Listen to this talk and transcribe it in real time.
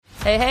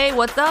Hey,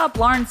 what's up?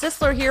 Lauren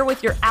Sisler here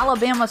with your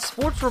Alabama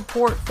Sports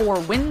Report for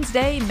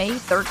Wednesday, May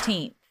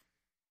 13th.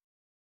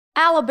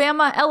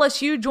 Alabama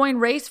LSU joined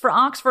race for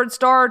Oxford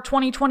star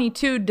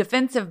 2022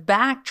 defensive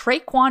back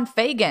Trequon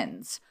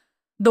Fegans.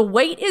 The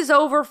wait is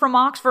over from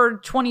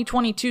Oxford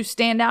 2022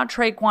 standout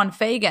Trequon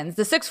Fegans.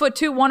 The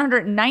 6'2",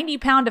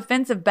 190-pound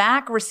defensive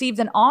back received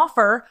an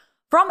offer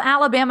from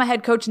Alabama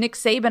head coach Nick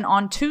Saban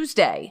on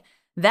Tuesday.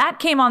 That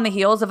came on the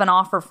heels of an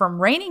offer from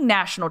reigning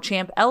national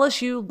champ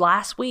LSU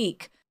last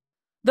week.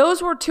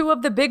 Those were two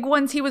of the big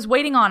ones he was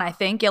waiting on, I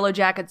think, Yellow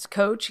Jackets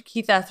coach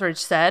Keith Etheridge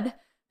said.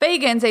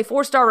 Fegans, a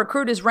four-star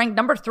recruit, is ranked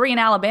number 3 in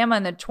Alabama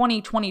in the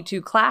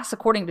 2022 class,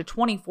 according to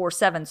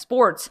 24/7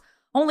 Sports.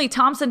 Only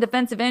Thompson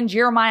defensive end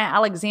Jeremiah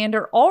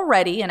Alexander,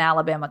 already an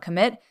Alabama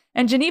commit,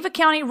 and Geneva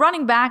County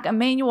running back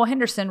Emmanuel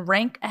Henderson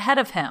rank ahead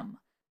of him.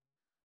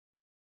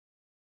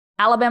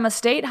 Alabama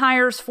State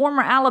hires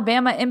former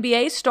Alabama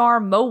NBA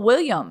star Mo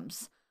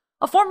Williams.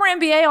 A former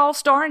NBA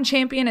All-Star and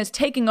champion is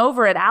taking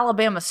over at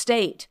Alabama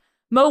State.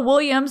 Mo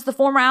Williams, the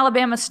former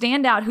Alabama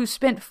standout who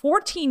spent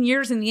 14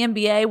 years in the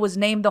NBA, was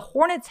named the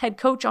Hornets head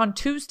coach on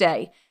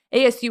Tuesday.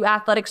 ASU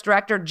Athletics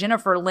Director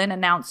Jennifer Lynn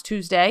announced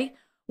Tuesday.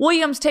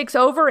 Williams takes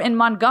over in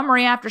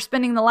Montgomery after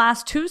spending the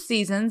last 2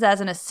 seasons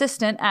as an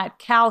assistant at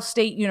Cal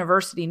State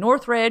University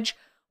Northridge,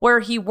 where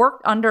he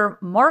worked under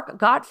Mark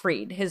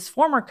Gottfried, his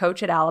former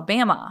coach at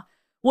Alabama.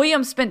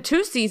 Williams spent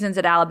 2 seasons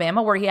at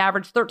Alabama where he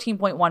averaged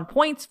 13.1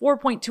 points,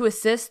 4.2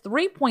 assists,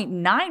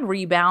 3.9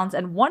 rebounds,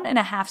 and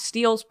 1.5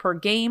 steals per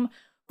game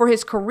for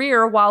his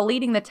career while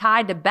leading the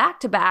Tide to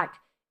back-to-back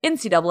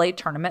NCAA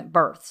tournament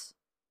berths.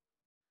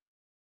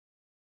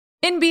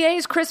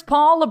 NBA's Chris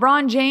Paul,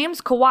 LeBron James,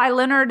 Kawhi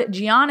Leonard,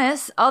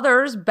 Giannis,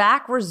 others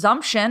back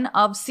resumption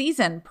of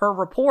season per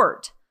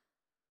report.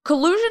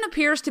 Collusion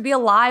appears to be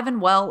alive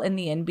and well in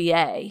the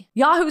NBA.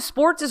 Yahoo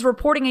Sports is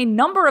reporting a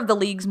number of the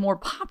league's more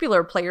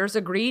popular players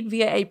agreed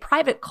via a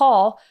private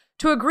call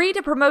to agree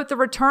to promote the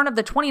return of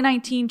the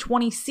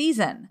 2019-20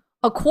 season.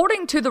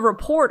 According to the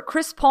report,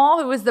 Chris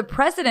Paul, who is the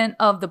president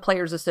of the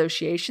Players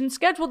Association,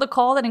 scheduled a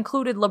call that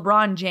included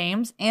LeBron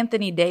James,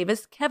 Anthony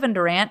Davis, Kevin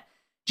Durant,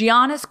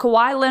 Giannis,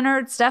 Kawhi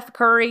Leonard, Steph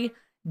Curry,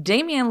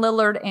 Damian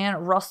Lillard,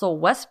 and Russell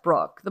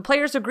Westbrook. The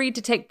players agreed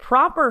to take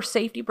proper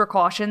safety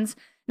precautions.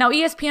 Now,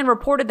 ESPN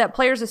reported that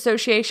Players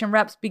Association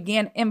reps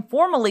began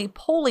informally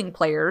polling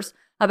players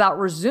about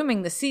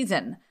resuming the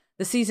season.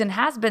 The season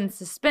has been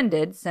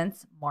suspended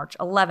since March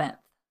 11th.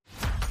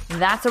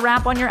 That's a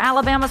wrap on your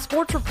Alabama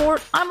Sports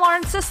Report. I'm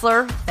Lauren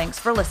Sisler. Thanks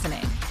for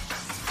listening.